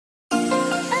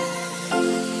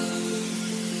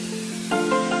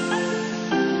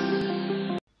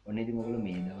ඉතින් ඔයගොල්ලෝ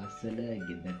මේ දවස්වල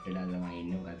ගෙදරට වෙලා තමයි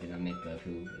ඉන්නේ. මොකද නම් මේ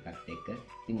කර්ෆියු එකත් එක්ක.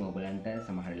 ඉතින් ඔයගලන්ට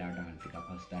සමහර වෙලාවට ආර්ථික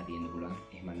අපහසුතාව තියෙන්න පුළුවන්.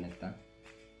 එහෙම නැත්නම්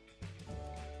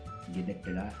ගෙදරට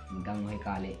වෙලා නිකන් ඔය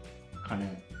කාලේ කන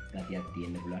ගතියක්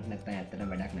තියෙන්න පුළුවන්. නැත්නම් ඇත්තට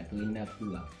වැඩක් නැතුව ඉන්නත්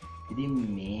පුළුවන්. ඉතින්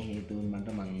මේ හේතුන් මට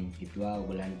මම හිතුවා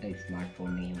ඔයගලන්ට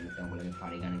ස්මාර්ට්ෆෝන් එකේ නැත්නම් ඔයගලගේ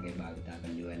පරිගණකය භාවිතා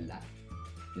කරලා ඉවරලා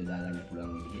යොදා ගන්න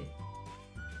පුළුවන් විදිහේ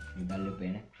මුදල්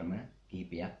උපයන ක්‍රම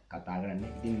කිහිපයක් කතා කරන්න.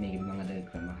 ඉතින් මේකෙදි මම අද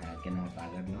ක්‍රම 6ක් ගැන කතා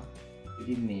කරනවා.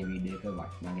 ඉතින් මේ වීඩියෝ එක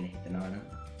වටිනා කියලා හිතනවා නම්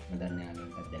මම දන්න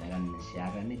යාළුවන්ට දැනගන්න ෂෙයා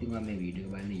කරන්න. ඉතින් මම මේ වීඩියෝ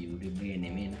එක බලන්නේ YouTube එකේ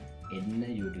නෙමෙයි න එන්න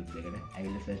YouTube එකට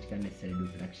ඇවිල්ලා සර්ච් කරන්න SL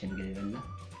Production කියලා දාලා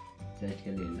සර්ච්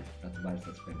කරලා ඉන්න රත්බාර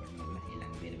සබ්ස්ක්‍රයිබ් කරන්න ඕන.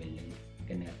 ඊළඟ බෙල් වෙල්ලෙන්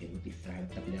කරන අපේ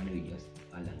ඉස්සරහට අපි දාන වීඩියෝස්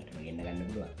අල්ලන්නටම ගෙන්න ගන්න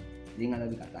පුළුවන්. ඉතින් අද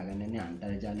අපි කතා කරන්නේ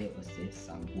අන්තර්ජාලය ඔස්සේ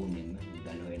සම්පූර්ණයෙන්ම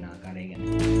මුදල් හොයන ආකාරය ගැන.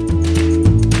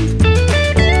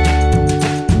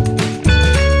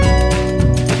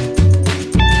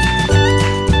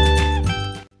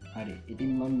 හරි.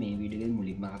 ඉතින් මම මේ වීඩියෝ එකේ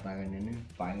මුලින්ම කතා කරන්නේ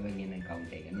Fiverr කියන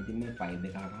account එක ගැන. ඉතින් මේ Fiverr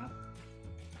එක හරහා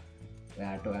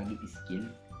ඔයාට ඔයාගේ ස්කිල්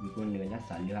විකුණන වෙලා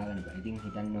සල්ලි හොයාගන්න බෑ. ඉතින්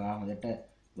හිතන්න ඔයා හොඳට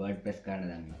WordPress කරන්න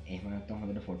දන්නවා. එහෙම නැත්නම්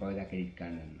හොඳට ෆොටෝ එකක් එඩිට්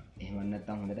කරන්න දන්නවා. එහෙම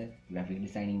නැත්නම් හොඳට graphic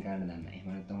designing කරන්න දන්නවා. එහෙම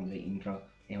නැත්නම් හොඳට intro,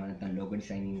 එහෙම නැත්නම් logo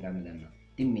designing කරන්න දන්නවා.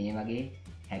 ඉතින් මේ වගේ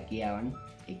හැකියාවන්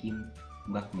එකින්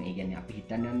මුගක් මේ කියන්නේ අපි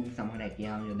හිතන්නේ සමහර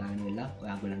හැකියාවන් යොදාගෙන වෙලා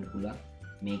ඔයාගලන්ට පුළුවන්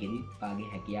මේකෙදි ඔයාගේ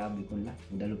හැකියාව විකුණලා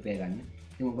මුදල් උපය ගන්න.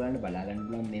 ඉතින් ඔයගලන්ට බලා ගන්න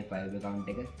පුළුවන් මේ Fiverr account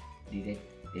එක direct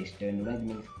register වෙන්න උනා.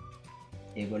 ඉතින්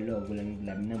ඒගොල්ලෝ ඔයගලන්ට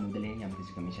ලැබෙන මුදලෙන්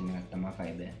යම්කිසි කමිෂන් එකක් තමයි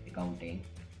Fiverr account එකෙන්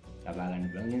ලබා ගන්න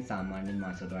පුළුවන්. ඉතින් සාමාන්‍යයෙන්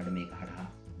මාසෙකට වඩා මේක හරහා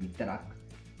විතරක්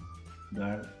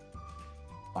ඩොලර්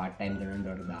part time කරන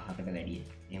ඩොලර් 1000කට වැඩි.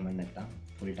 එහෙම නැත්නම්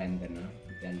full time කරනවා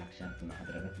රුපියල් ලක්ෂ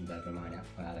 3-4ක මුදල් ප්‍රමාණයක්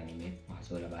හොයාගැනීමේ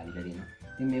පහසුව ලබා දීලා තියෙනවා.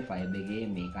 ඉතින් මේ Fiverr එකේ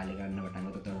මේ කාලේ කරන්න පටන්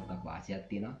ගත්තොත් උගක් වාසියක්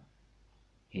තියෙනවා.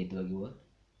 හේතුව කිව්වොත්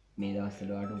මේ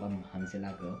දවස්වල වලට උගක්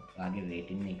මහන්සිලා කරලා ඔයාගේ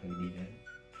රේටින් එක විදිහට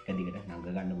එක දිගට නංග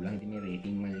ගන්න පුළුවන්. ඉතින් මේ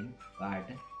රේටින් වලින් ඔයාට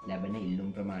ලැබෙන ඉල්ලුම්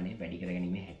ප්‍රමාණය වැඩි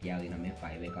කරගැනීමේ හැකියාව දෙනවා මේ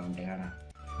Fiverr account එක හරහා.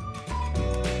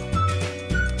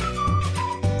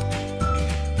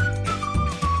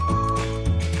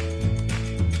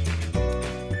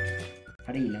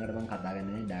 හරි, ඊළඟට මම කතා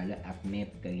කරන්නේ ඩයලර් ඇප්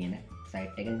මේප් කියන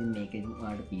සයිට් එක. ඉතින් මේකෙදි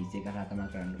ඔයාලට PC එක කරා තමයි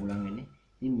කරන්න පුළුවන් වෙන්නේ.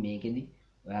 ඉතින් මේකෙදි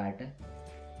ඔයාලට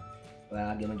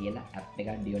ඔයාගේම කියලා ඇප් එකක්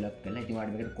ඩෙවලොප් කරලා, ඉතින්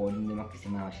ඔයාලට මේකට කෝඩින් දෙයක්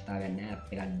කිසිම අවශ්‍යතාවයක් නැහැ. ඇප්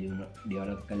එකක්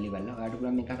ඩෙවලොප් කරලා ඉවරලා ඔයාලට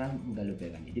පුළුවන් මේක කරන් මුදල් උපය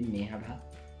ගන්න. ඉතින් මේ හරහා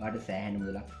ඔයාලට සෑහෙන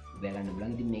මුදලක් උපය ගන්න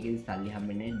පුළුවන්. ඉතින් මේකෙදි සල්ලි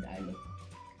හම්බෙන්නේ ඩයලොග්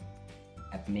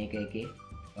ඇප් මේක එකේ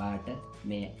ඔයාලට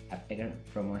මේ ඇප් එක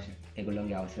ප්‍රොමෝෂන්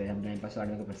ඒගොල්ලෝගේ අවශ්‍යතාවය හම්බුනාන් පස්සේ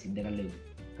ඔයාලට මේක ප්‍රසිද්ධ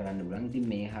කරන්න පුළුවන්. ඉතින්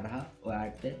මේ හරහා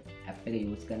ඔයාලට ඇප් එක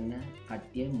යූස් කරන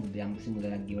කට්ටිය යම්කිසි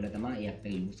මුදලක් ගෙවලා තමයි මේ ඇප්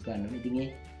එක යූස් කරන්න ඕනේ. ඉතින් මේ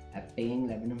ඇප් එකෙන්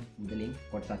ලැබෙන මුදලෙන්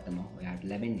කොටසක් තමයි ඔයාලට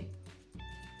ලැබෙන්නේ.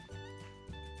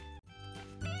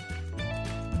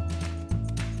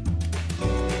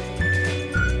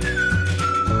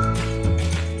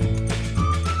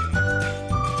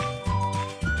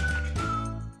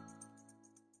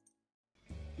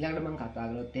 ඊළඟට මම කතා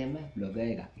කරොත් එහෙම බ්ලොගර්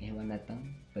එකක්. එහෙම නැත්නම්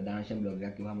ප්‍රධාන වශයෙන් බ්ලොග්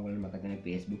එකක් කිව්වම ඔයගොල්ලෝ මතක වෙන්නේ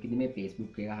Facebook. ඉතින් මේ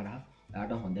Facebook එක හරහා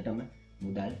ඔයාලට හොඳටම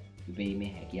මුදල්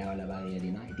උපයීමේ හැකියාව ලබා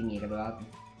දෙනවා. ඉතින් ඒකට ඔයා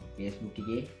Facebook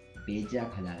එකේ page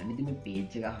එකක් හදාගන්න. ඉතින් මේ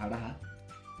page එක හරහා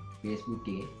Facebook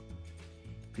එකේ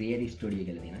create studio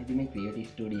කියලා තියෙනවා. ඉතින් මේ create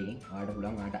studio එකෙන් ඔයාලට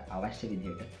පුළුවන් ඔයාලට අවශ්‍ය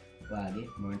විදිහට ඔයාගේ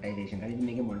මොනටයිසේෂන් කරන්න. ඉතින්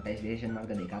මේකේ මොනටයිසේෂන්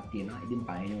මාර්ග දෙකක් තියෙනවා. ඉතින්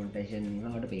පළවෙනි මොනටයිසේෂන් එක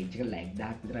ඔයාලට page එක like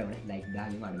 1000ක් විතර වෙනවා. like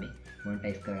 1000 න් ඔයාලට මේ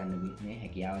මොනටයිස් කරගන්න මේ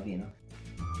හැකියාව තියෙනවා.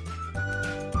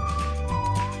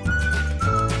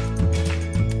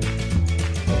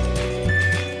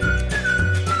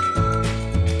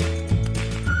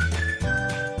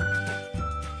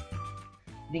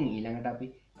 ඉතින් ඊළඟට අපි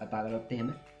කතා කරොත් එහෙම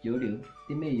YouTube.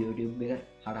 ඉතින් මේ YouTube එක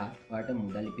හරහා ඔයාලට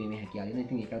මුදල් ඉපීමේ හැකියාව දෙනවා.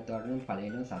 ඉතින් ඒකත් ඔයාලට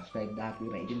පළවෙනිම subscribe 1000ක්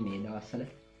විතරයි. ඉතින් මේ දවස්වල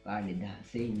ඔයාලා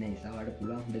නිදහසේ ඉන්න නිසා ඔයාලට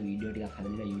පුළුවන් හොඳ වීඩියෝ ටිකක්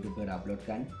හදලා YouTube එකට අප්ලෝඩ්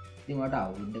කරන්න. ඉතින් ඔයාලට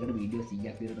අවුරුද්දකට වීඩියෝ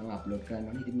 100ක් විතර තමයි අප්ලෝඩ් කරන්න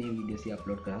ඕනේ. ඉතින් මේ වීඩියෝ 100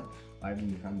 අප්ලෝඩ් කරා ඔයාලට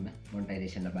නිකම්ම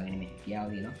මොනිටයිසේෂන් ලබා ගැනීම හැකියාව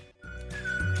දෙනවා.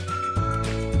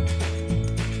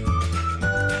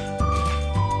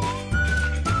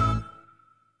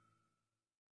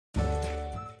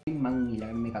 ඉතින් මම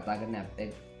ඊළඟට මේ කතා කරන ඇප්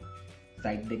එක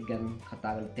සයිට් එක ගැන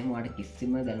කතා කරලා එහෙම ඔයාලට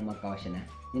කිසිම දැනුමක් අවශ්‍ය නැහැ.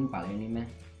 ඉතින් පළවෙනිම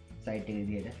සයිට් එක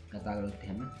විදිහට කතා කරොත්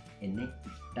එහෙම එන්නේ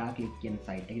ස්ටාර් ක්ලික් කියන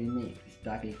සයිට් එක. ඉතින් මේ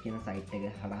ස්ටාර් ක්ලික් කියන සයිට් එක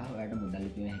හරහා ඔයාලට මුදල්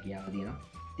ඉපීමේ හැකියාව තියෙනවා.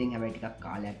 ඉතින් හැබැයි ටිකක්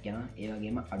කාලයක් යනවා. ඒ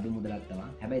වගේම අඩු මුදලක් තමයි.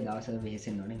 හැබැයි දවසකට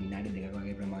වෙහෙසෙන්න ඕනේ විනාඩි 2ක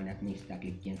වගේ ප්‍රමාණයක් මේ ස්ටාර්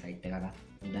ක්ලික් කියන සයිට් එක හරහා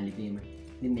මුදල් ඉපීම.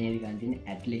 ඉතින් මේ විදිහට තියෙන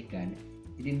ඇඩ් ක්ලික් කරන්න.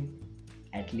 ඉතින්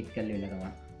ඇඩ් ක්ලික් කරලා ඉවර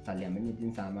තමයි සල්ලි හම්බෙන්නේ.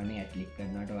 ඉතින් සාමාන්‍යයෙන් ඇඩ් ක්ලික්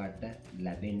කරනකොට ඔයාලට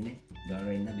ලැබෙන්නේ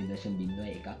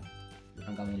 $0.01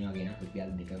 අංකමනවා ගෙන රුපියල්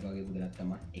 2ක වගේ මුදලක්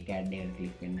තමයි එක ඇඩ් එකට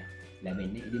ක්ලික් වෙන්න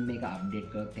ලැබෙන්නේ. ඉතින් මේක අප්ඩේට්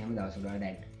කරොත් එහෙම දවසකට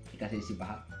ඇඩ්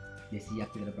 185 200ක්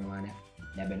විතර ප්‍රමාණයක්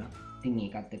ලැබෙනවා. ඉතින්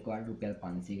ඒකත් එක්ක ඔයාලට රුපියල්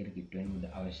 500කට කිට්ටු වෙන මුදල්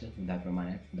අවශ්‍ය මුදල්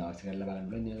ප්‍රමාණයක් දවසකට ලබා ගන්න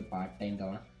පුළුවන්. මේක පාර්ට් ටයිම්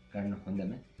තමයි කරන්න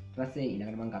හොඳම. ඊට පස්සේ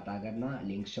ඊළඟට මම කතා කරනවා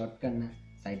ලින්ක් ෂොට් කරන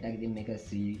සයිට් එකක්. ඉතින් මේක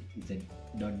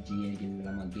cz.gl කියන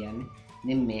තමයි කියන්නේ.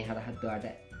 ඉතින් මේ හරහත් ඔයාලට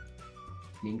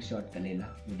ලින්ක් ෂොට් කරලා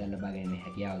මුදල් ලබා ගැනීම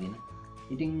හැකියාව දෙන.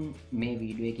 ඉතින් මේ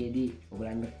වීඩියෝ එකේදී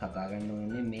ඔයගලන්ට කතා කරන්න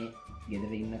ඕනේ මේ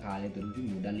ගෙදර ඉන්න කාලය තුලදී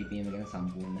මුදල් ලිපීම ගැන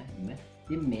සම්පූර්ණයෙන්ම.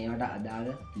 ඉතින් මේවට අදාළ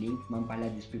ලින්ක් මම පහළ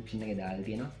ඩිස්ක්‍රිප්ෂන් එකේ දාලා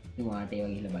තියෙනවා. ඉතින් ඔයාලට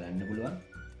ඒවා ගිහලා බලන්න පුළුවන්.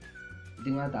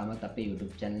 ඉතින් ඔයාලා තාමත් අපේ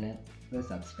YouTube channel එක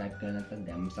subscribe කරලා නැත්නම්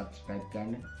දැන් subscribe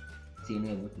කරන්න.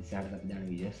 සීනුවේ වුත් ඉස්සරහට අපි දාන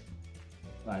වීඩියෝස්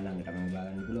ඔයාලා ළඟටම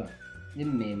බලන්න පුළුවන්.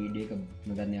 ඉතින් මේ වීඩියෝ එක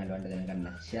නොදන්න යාළුවන්ට දැනගන්න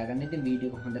ෂෙයා කරන්න. ඉතින්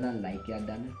වීඩියෝ එක හොඳ නම් like එකක්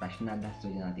දාන්න. ප්‍රශ්න අදහස්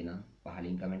යෝජනා තියෙනවා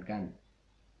පහලින් කමෙන්ට් කරන්න.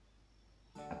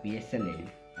 අපි SLD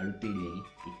අලුත් වීඩියෝ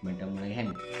එකකින් ඉක්මනටම මුණ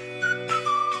ගැහෙමු.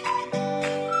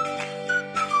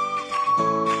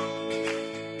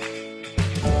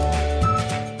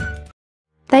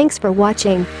 Thanks for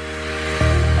watching.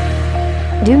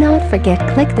 Do not forget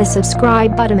click the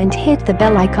subscribe button and hit the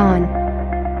bell icon.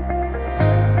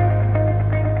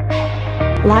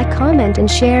 Like, comment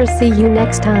and share. See you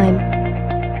next time.